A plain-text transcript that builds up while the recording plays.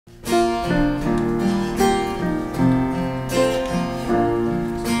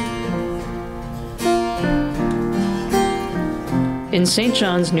In St.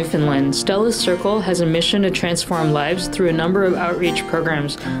 John's, Newfoundland, Stella's Circle has a mission to transform lives through a number of outreach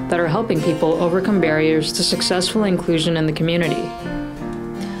programs that are helping people overcome barriers to successful inclusion in the community.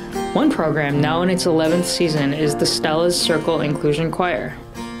 One program, now in its 11th season, is the Stella's Circle Inclusion Choir.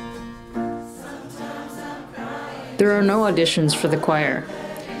 There are no auditions for the choir.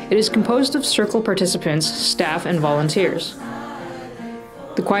 It is composed of Circle participants, staff, and volunteers.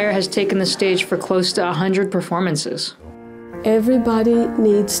 The choir has taken the stage for close to 100 performances. Everybody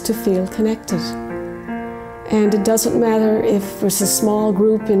needs to feel connected. And it doesn't matter if it's a small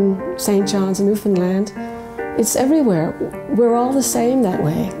group in St. John's, Newfoundland. It's everywhere. We're all the same that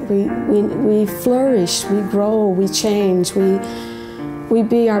way. We flourish, we grow, we change, we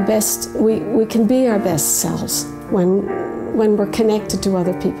be our best, we can be our best selves when we're connected to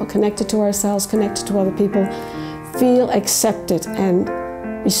other people, connected to ourselves, connected to other people, feel accepted and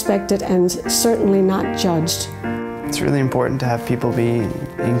respected and certainly not judged. It's really important to have people be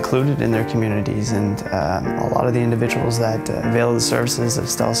included in their communities, and a lot of the individuals that avail the services of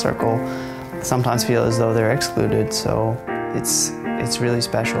Stella's Circle sometimes feel as though they're excluded, so it's really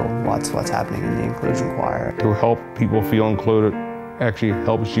special what's happening in the inclusion choir. To help people feel included actually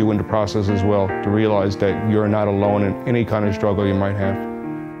helps you in the process as well, to realize that you're not alone in any kind of struggle you might have.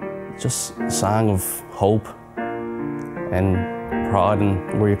 Just a song of hope and pride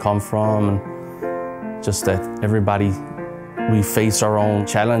in where you come from, and just that everybody, we face our own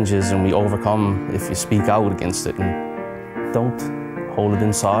challenges and we overcome if you speak out against it, and don't hold it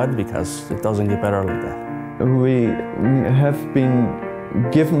inside because it doesn't get better like that. We have been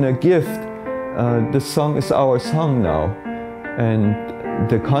given a gift. The song is our song now, and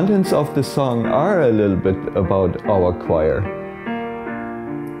the contents of the song are a little bit about our choir.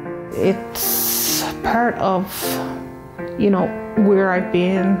 It's part of, where I've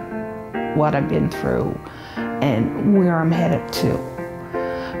been, what I've been through, and where I'm headed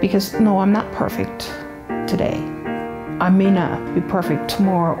to. Because no, I'm not perfect today. I may not be perfect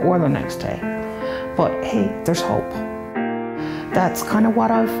tomorrow or the next day, but hey, there's hope. That's kind of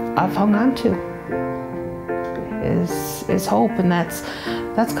what I've hung on to, is hope, and that's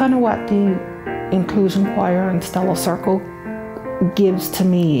kind of what the Inclusion Choir and Stella's Circle gives to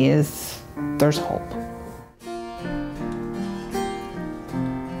me, is there's hope.